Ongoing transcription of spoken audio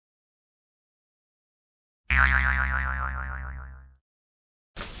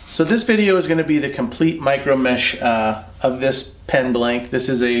So this video is going to be the complete micro mesh of this pen blank. This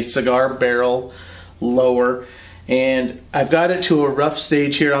is a cigar barrel lower, and I've got it to a rough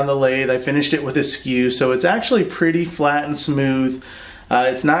stage here on the lathe. I finished it with a skew, so it's actually pretty flat and smooth.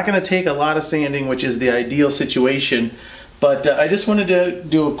 It's not going to take a lot of sanding, which is the ideal situation, but I just wanted to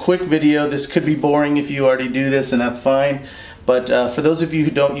do a quick video. This could be boring if you already do this, and that's fine. But for those of you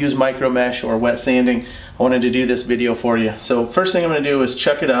who don't use micro mesh or wet sanding, I wanted to do this video for you. So first thing I'm going to do is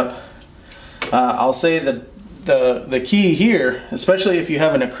chuck it up. I'll say that the key here, especially if you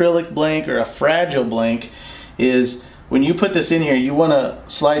have an acrylic blank or a fragile blank, is when you put this in here, you want to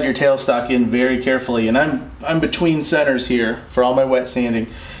slide your tailstock in very carefully. And I'm between centers here for all my wet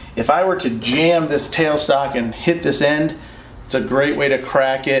sanding. If I were to jam this tailstock and hit this end, it's a great way to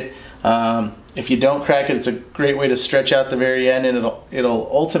crack it. If you don't crack it, it's a great way to stretch out the very end, and it'll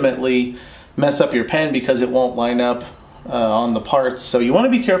ultimately mess up your pen because it won't line up on the parts. So you want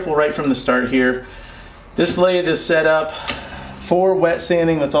to be careful right from the start here. This lathe is set up for wet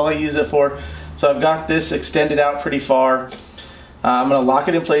sanding. That's all I use it for. So I've got this extended out pretty far. I'm going to lock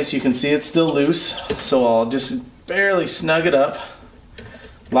it in place. You can see it's still loose, so I'll just barely snug it up,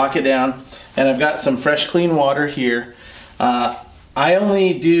 lock it down, and I've got some fresh clean water here. I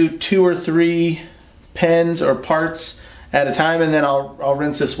only do 2 or 3 pens or parts at a time, and then I'll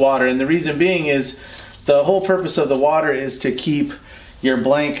rinse this water. And the reason being is the whole purpose of the water is to keep your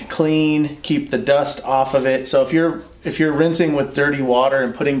blank clean, keep the dust off of it. So if you're rinsing with dirty water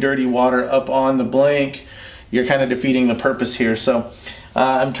and putting dirty water up on the blank, you're kind of defeating the purpose here. So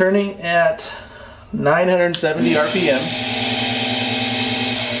I'm turning at 970 RPM,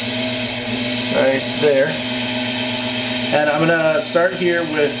 right there. And I'm gonna start here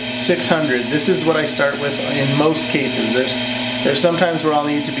with 600. This is what I start with in most cases. There's sometimes where I'll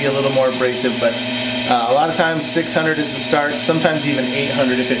need to be a little more abrasive, but a lot of times 600 is the start, sometimes even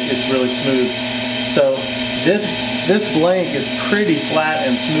 800 if it's really smooth. So this blank is pretty flat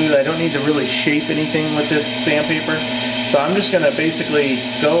and smooth. I don't need to really shape anything with this sandpaper. So I'm just gonna basically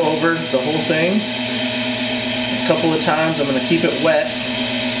go over the whole thing a couple of times. I'm gonna keep it wet.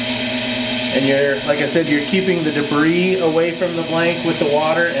 And like I said, you're keeping the debris away from the blank with the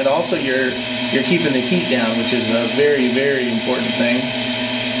water, and also you're keeping the heat down, which is a very, very important thing.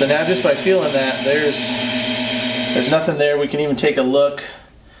 So now just by feeling that, there's nothing there. We can even take a look.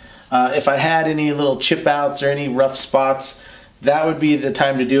 If I had any little chip outs or any rough spots, that would be the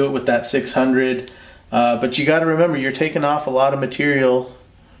time to do it with that 600. But you got to remember, you're taking off a lot of material,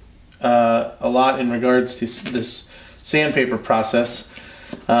 a lot in regards to this sandpaper process.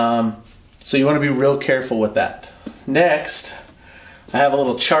 So you want to be real careful with that. Next, I have a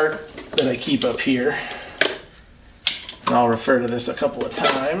little chart that I keep up here. I'll refer to this a couple of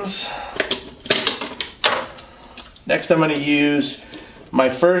times. Next, I'm going to use my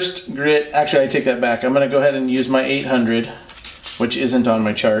first grit. Actually, I take that back. I'm going to go ahead and use my 800, which isn't on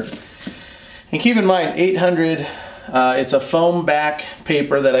my chart. And keep in mind, 800, it's a foam back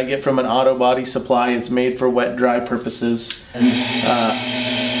paper that I get from an auto body supply. It's made for wet dry purposes.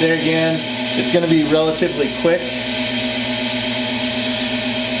 There again, it's going to be relatively quick,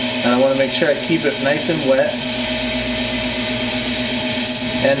 and I want to make sure I keep it nice and wet.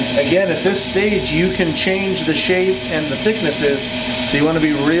 And again, at this stage, you can change the shape and the thicknesses, so you want to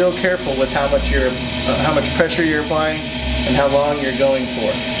be real careful with how much pressure you're applying and how long you're going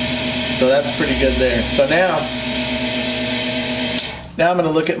for. So that's pretty good there. So now I'm going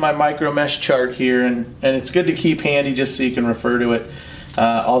to look at my micro mesh chart here, and it's good to keep handy just so you can refer to it.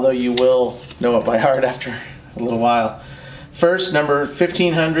 Although you will know it by heart after a little while. First, number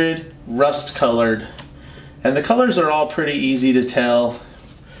 1500, rust colored. And the colors are all pretty easy to tell.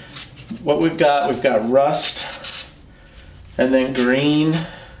 What we've got rust, and then green,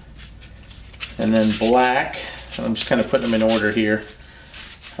 and then black. I'm just kind of putting them in order here.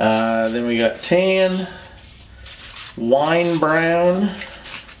 Then we got tan, wine brown,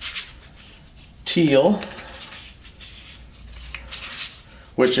 teal,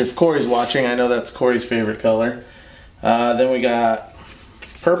 which if Corey's watching, I know that's Corey's favorite color. Then we got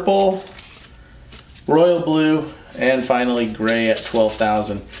purple, royal blue, and finally gray at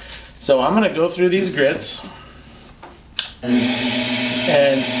 12,000. So I'm going to go through these grits,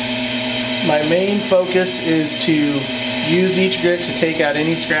 and my main focus is to use each grit to take out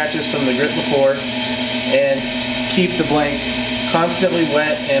any scratches from the grit before and keep the blank constantly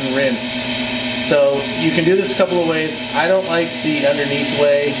wet and rinsed. So you can do this a couple of ways. I don't like the underneath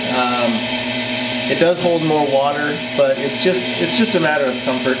way. It does hold more water, but it's just a matter of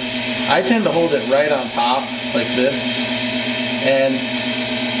comfort. I tend to hold it right on top like this, and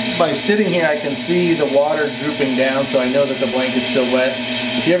by sitting here, I can see the water drooping down, so I know that the blank is still wet.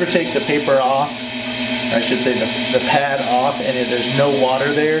 If you ever take the paper off, or I should say the pad off, and there's no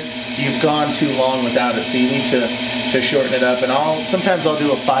water there, you've gone too long without it. So you need to shorten it up. And sometimes I'll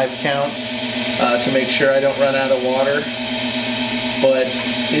do a 5 count to make sure I don't run out of water. But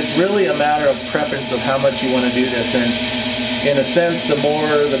it's really a matter of preference of how much you want to do this. And in a sense, the more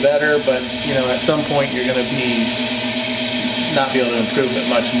the better, but you know, at some point you're going to not be able to improve it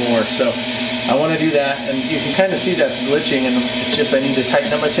much more. So I want to do that, and you can kind of see that's glitching, and it's just I need to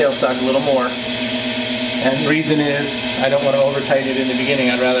tighten up my tailstock a little more. And the reason is I don't want to over tighten it in the beginning.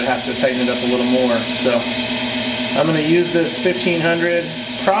 I'd rather have to tighten it up a little more. So I'm going to use this 1500,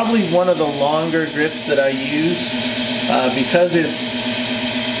 probably one of the longer grits that I use because it's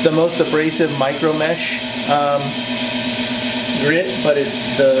the most abrasive micro mesh grit, but it's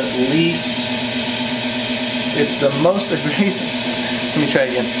the least. It's the most aggressive. Let me try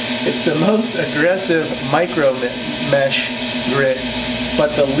again. It's the most aggressive micro mesh grit,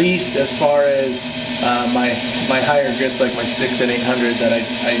 but the least as far as my higher grits, like my 6 and 800 that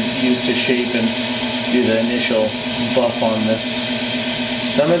I use to shape and do the initial buff on this.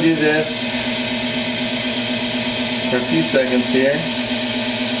 So I'm gonna do this for a few seconds here.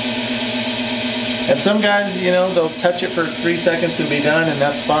 And some guys, you know, they'll touch it for 3 seconds and be done, and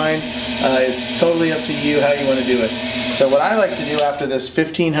that's fine. It's totally up to you how you want to do it. So what I like to do after this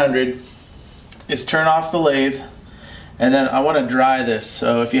 1500 is turn off the lathe, and then I want to dry this.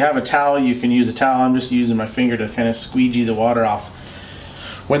 So if you have a towel, you can use a towel. I'm just using my finger to kind of squeegee the water off.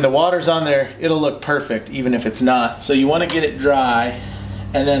 When the water's on there, it'll look perfect, even if it's not. So you want to get it dry,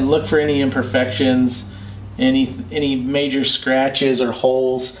 and then look for any imperfections, any major scratches or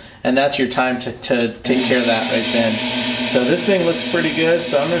holes, and that's your time to take care of that right then. So this thing looks pretty good,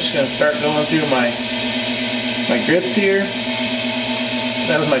 so I'm just going to start going through my grits here.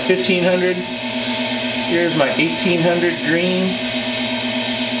 That was my 1500. Here's my 1800 green.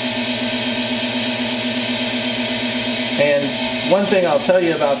 And one thing I'll tell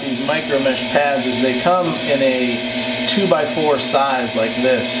you about these micro mesh pads is they come in a 2x4 size like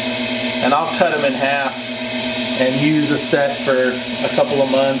this. And I'll cut them in half and use a set for a couple of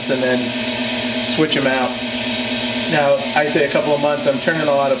months and then switch them out. Now, I say a couple of months, I'm turning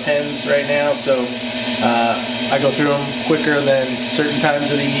a lot of pens right now, so I go through them quicker than certain times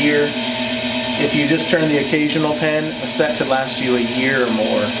of the year. If you just turn the occasional pen, a set could last you a year or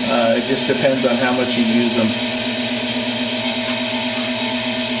more. It just depends on how much you use them.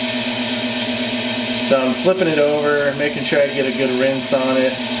 So I'm flipping it over, making sure I get a good rinse on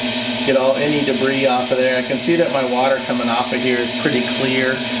it, get any debris off of there. I can see that my water coming off of here is pretty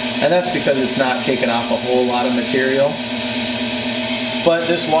clear, and that's because it's not taking off a whole lot of material. But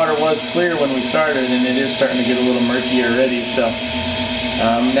this water was clear when we started, and it is starting to get a little murky already. So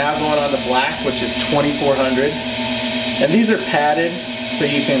now going on the black, which is 2400, and these are padded, so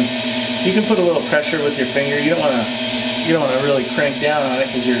you can put a little pressure with your finger. You don't want to really crank down on it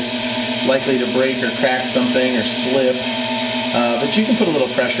because you're likely to break or crack something or slip. But you can put a little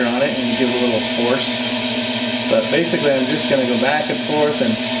pressure on it and give it a little force. But basically I'm just going to go back and forth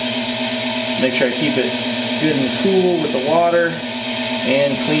and make sure I keep it good and cool with the water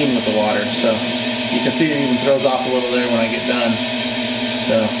and clean with the water. So you can see it even throws off a little there when I get done.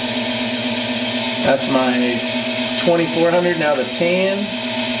 So that's my 2400. Now the tan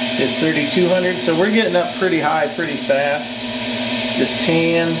is 3200. So we're getting up pretty high pretty fast. This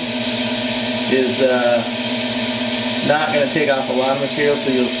tan is not going to take off a lot of material, so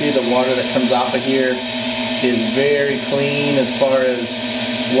you'll see the water that comes off of here is very clean as far as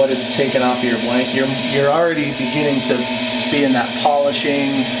what it's taken off of your blank. You're already beginning to be in that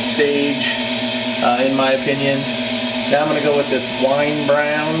polishing stage, in my opinion. Now I'm going to go with this wine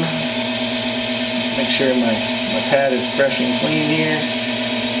brown. Make sure my pad is fresh and clean here.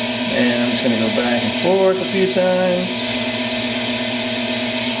 And I'm just going to go back and forth a few times.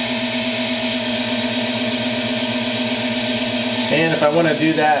 And if I want to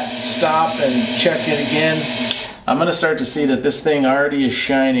do that, stop and check it again, I'm going to start to see that this thing already is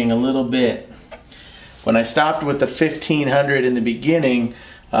shining a little bit. When I stopped with the 1500 in the beginning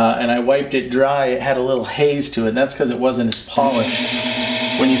and I wiped it dry, it had a little haze to it, and that's because it wasn't as polished.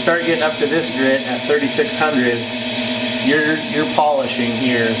 When you start getting up to this grit at 3600, you're polishing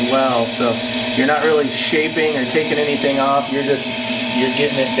here as well, so you're not really shaping or taking anything off, you're getting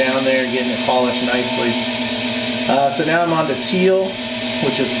it down there, getting it polished nicely. So now I'm on to teal,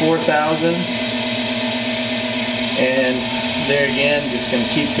 which is 4000, and there again, just going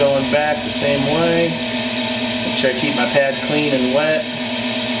to keep going back the same way. Make sure I keep my pad clean and wet.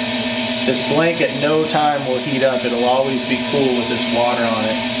 This blank at no time will heat up. It'll always be cool with this water on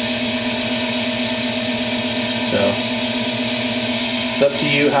it. So it's up to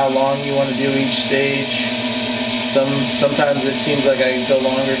you how long you want to do each stage. Sometimes it seems like I go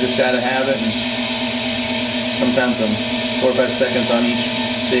longer just out of habit, and sometimes I'm 4 or 5 seconds on each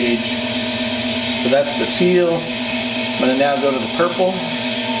stage. So that's the teal. I'm going to now go to the purple.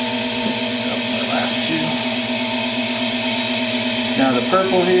 Oops, my last two. Now the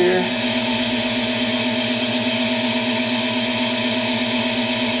purple here.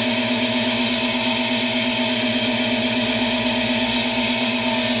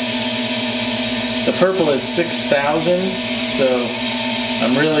 The purple is 6,000, so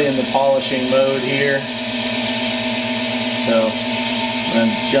I'm really in the polishing mode here. So I'm going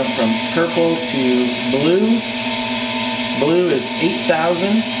to jump from purple to blue. Blue is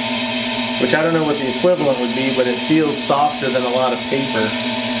 8,000, which I don't know what the equivalent would be, but it feels softer than a lot of paper.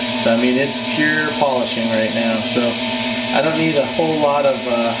 So I mean, it's pure polishing right now. So I don't need a whole lot of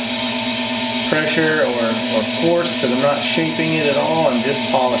pressure or force, because I'm not shaping it at all. I'm just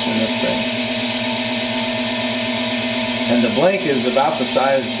polishing this thing. And the blank is about the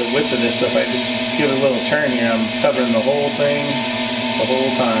size, the width of this, so if I just give it a little turn here, I'm covering the whole thing the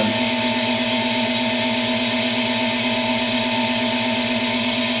whole time.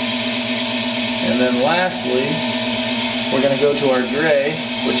 And then lastly, we're going to go to our gray,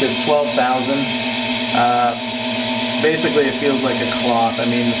 which is 12,000. Basically it feels like a cloth. I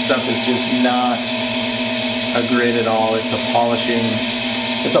mean, the stuff is just not a grit at all. It's a polishing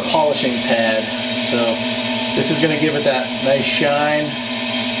pad. So this is going to give it that nice shine.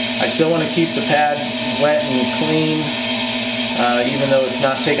 I still want to keep the pad wet and clean, even though it's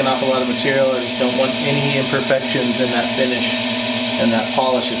not taking off a lot of material. I just don't want any imperfections in that finish, and that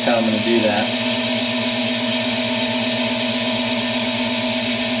polish is how I'm going to do that.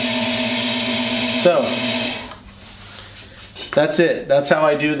 So that's it. That's how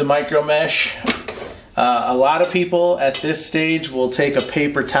I do the micro mesh. A lot of people at this stage will take a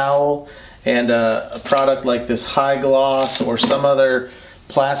paper towel and a product like this high gloss or some other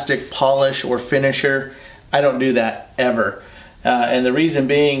plastic polish or finisher. I don't do that ever. And the reason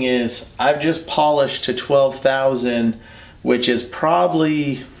being is I've just polished to 12,000, which is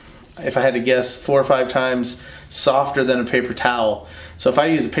probably, if I had to guess, 4 or 5 times softer than a paper towel. So if I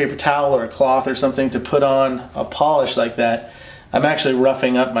use a paper towel or a cloth or something to put on a polish like that, I'm actually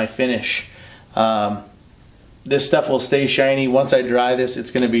roughing up my finish. This stuff will stay shiny. Once I dry this,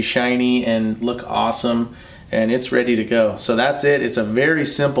 it's going to be shiny and look awesome, and it's ready to go. So that's it. It's a very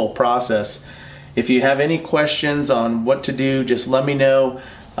simple process. If you have any questions on what to do, just let me know.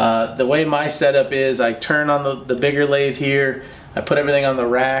 The way my setup is, I turn on the bigger lathe here. I put everything on the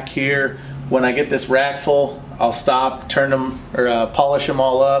rack here. When I get this rack full, I'll stop, turn them, or polish them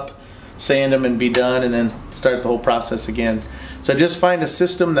all up, sand them, and be done, and then start the whole process again. So just find a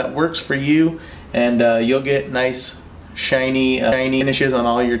system that works for you, and you'll get nice shiny finishes on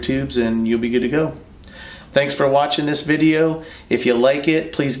all your tubes, and you'll be good to go. Thanks for watching this video. If you like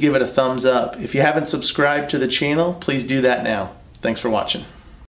it, please give it a thumbs up. If you haven't subscribed to the channel, please do that now. Thanks for watching.